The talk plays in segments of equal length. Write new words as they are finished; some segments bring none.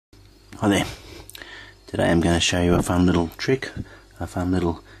Hi there. Today I'm going to show you a fun little trick, a fun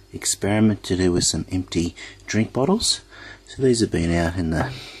little experiment to do with some empty drink bottles. So these have been out in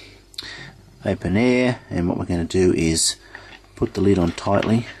the open air, and what we're going to do is put the lid on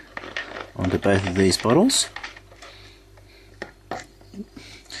tightly onto both of these bottles.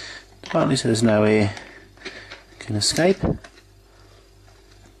 Tightly so there's no air can escape.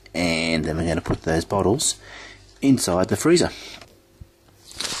 And then we're going to put those bottles inside the freezer.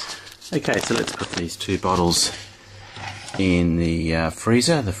 Okay, so let's put these two bottles in the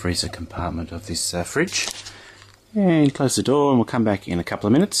freezer compartment of this fridge, and close the door, and we'll come back in a couple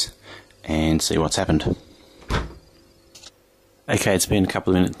of minutes and see what's happened. Okay, it's been a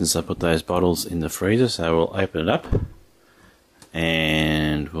couple of minutes since I put those bottles in the freezer, so we'll open it up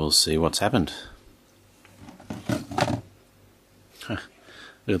and we'll see what's happened. Look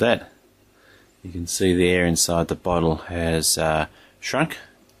at that. You can see the air inside the bottle has shrunk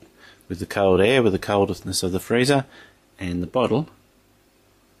with the cold air, with the coldness of the freezer, and the bottle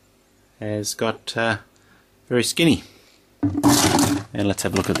has got very skinny. And let's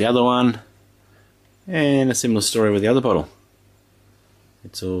have a look at the other one, and a similar story with the other bottle.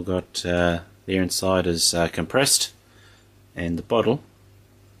 It's all got the air inside is compressed, and the bottle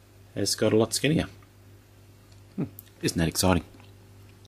has got a lot skinnier. Isn't that exciting?